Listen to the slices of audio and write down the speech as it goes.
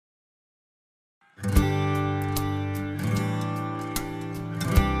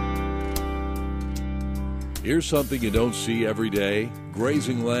Here's something you don't see every day: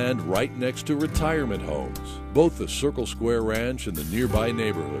 grazing land right next to retirement homes. Both the Circle Square Ranch and the nearby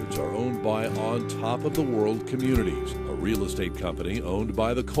neighborhoods are owned by On Top of the World Communities, a real estate company owned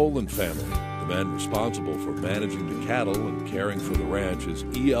by the Cattlemen family. The man responsible for managing the cattle and caring for the ranch is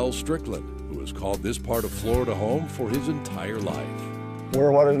E.L. Strickland, who has called this part of Florida home for his entire life.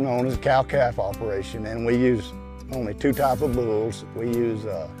 We're what is known as a cow-calf operation, and we use only two types of bulls. We use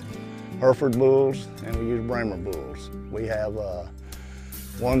Hereford bulls and we use Bremer bulls. We have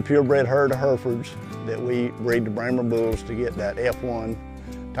one purebred herd of Herefords that we breed the Bremer bulls to get that F1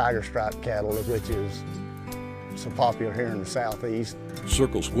 tiger stripe cattle, which is so popular here in the southeast.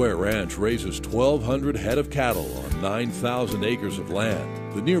 Circle Square Ranch raises 1,200 head of cattle on 9,000 acres of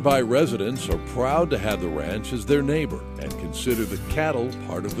land. The nearby residents are proud to have the ranch as their neighbor and consider the cattle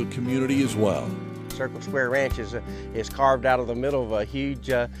part of the community as well. Circle Square Ranch is carved out of the middle of a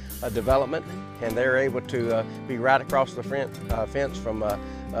huge development, and they're able to be right across the fence from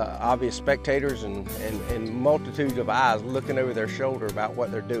obvious spectators and multitudes of eyes looking over their shoulder about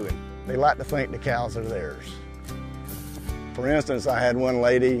what they're doing. They like to think the cows are theirs. For instance, I had one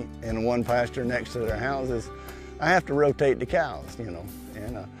lady in one pasture next to their houses. I have to rotate the cows, you know,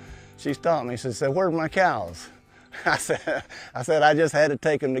 and she stopped me. She said, "Where's my cows?" I said, I just had to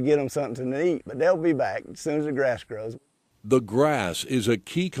take them to get them something to eat, but they'll be back as soon as the grass grows. The grass is a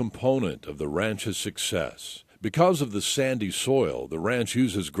key component of the ranch's success. Because of the sandy soil, the ranch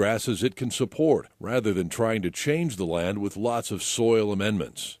uses grasses it can support rather than trying to change the land with lots of soil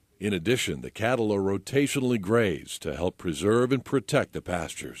amendments. In addition, the cattle are rotationally grazed to help preserve and protect the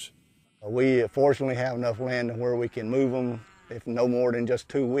pastures. We fortunately have enough land where we can move them, if no more than just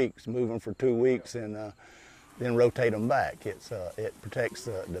 2 weeks, move them for 2 weeks and then rotate them back. It protects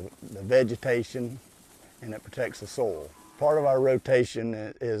the vegetation and it protects the soil. Part of our rotation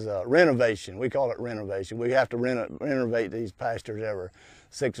is renovation. We call it renovation. We have to renovate these pastures every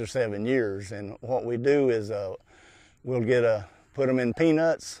 6 or 7 years, and what we do is we'll put them in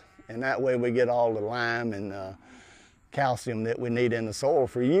peanuts, and that way we get all the lime and calcium that we need in the soil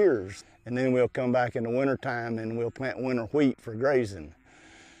for years. And then we'll come back in the wintertime and we'll plant winter wheat for grazing.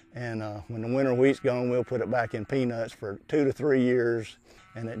 And when the winter wheat's gone, we'll put it back in peanuts for 2 to 3 years,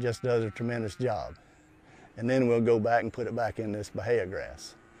 and it just does a tremendous job. And then we'll go back and put it back in this bahia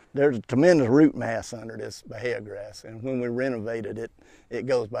grass. There's a tremendous root mass under this bahia grass, and when we renovated it, it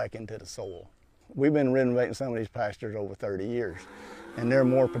goes back into the soil. We've been renovating some of these pastures over 30 years, and they're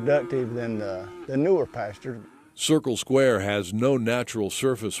more productive than the newer pastures. Circle Square has no natural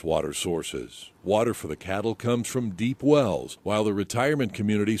surface water sources. Water for the cattle comes from deep wells, while the retirement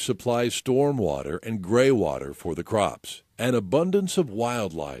community supplies storm water and gray water for the crops. An abundance of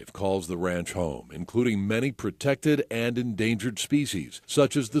wildlife calls the ranch home, including many protected and endangered species,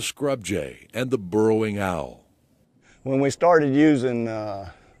 such as the scrub jay and the burrowing owl. When we started using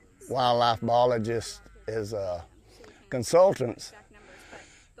wildlife biologists as consultants,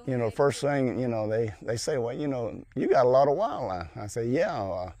 you know, first thing, you know, they say, well, you know, you got a lot of wildlife. I say,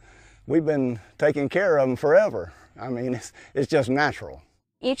 yeah, we've been taking care of them forever. I mean, it's just natural.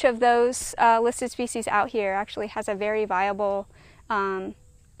 Each of those listed species out here actually has a very viable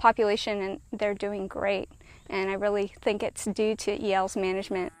population, and they're doing great. And I really think it's due to EL's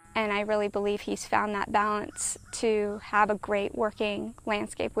management. And I really believe he's found that balance to have a great working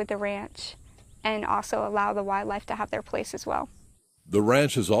landscape with the ranch and also allow the wildlife to have their place as well. The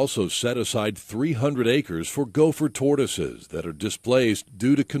ranch has also set aside 300 acres for gopher tortoises that are displaced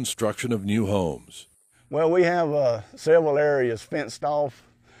due to construction of new homes. Well, we have several areas fenced off.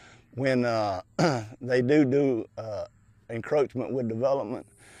 When they do encroachment with development,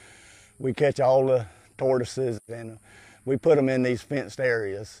 we catch all the tortoises and we put them in these fenced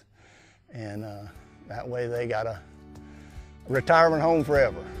areas, and that way they got a retirement home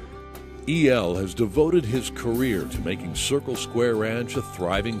forever. E.L. has devoted his career to making Circle Square Ranch a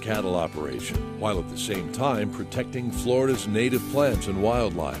thriving cattle operation, while at the same time protecting Florida's native plants and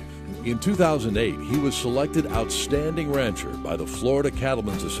wildlife. In 2008, he was selected Outstanding Rancher by the Florida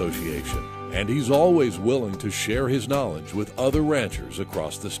Cattlemen's Association, and he's always willing to share his knowledge with other ranchers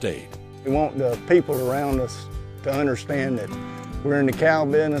across the state. We want the people around us to understand that we're in the cow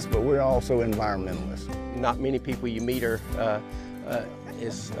business, but we're also environmentalists. Not many people you meet are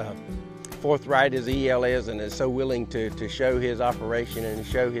as forthright as E.L. is, and is so willing to show his operation and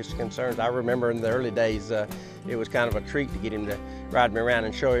show his concerns. I remember in the early days, it was kind of a treat to get him to ride me around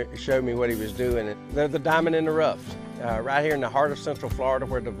and show me what he was doing. They're the diamond in the rough, right here in the heart of Central Florida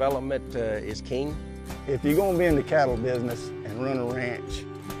where development is king. If you're going to be in the cattle business and run a ranch,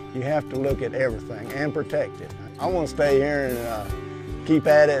 you have to look at everything and protect it. I want to stay here keep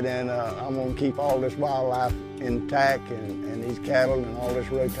at it, and I'm going to keep all this wildlife intact and these cattle and all this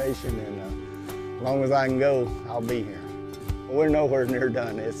rotation, and as long as I can go, I'll be here. We're nowhere near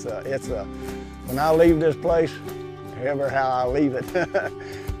done. When I leave this place, however how I leave it,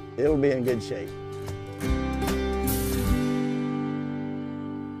 it'll be in good shape.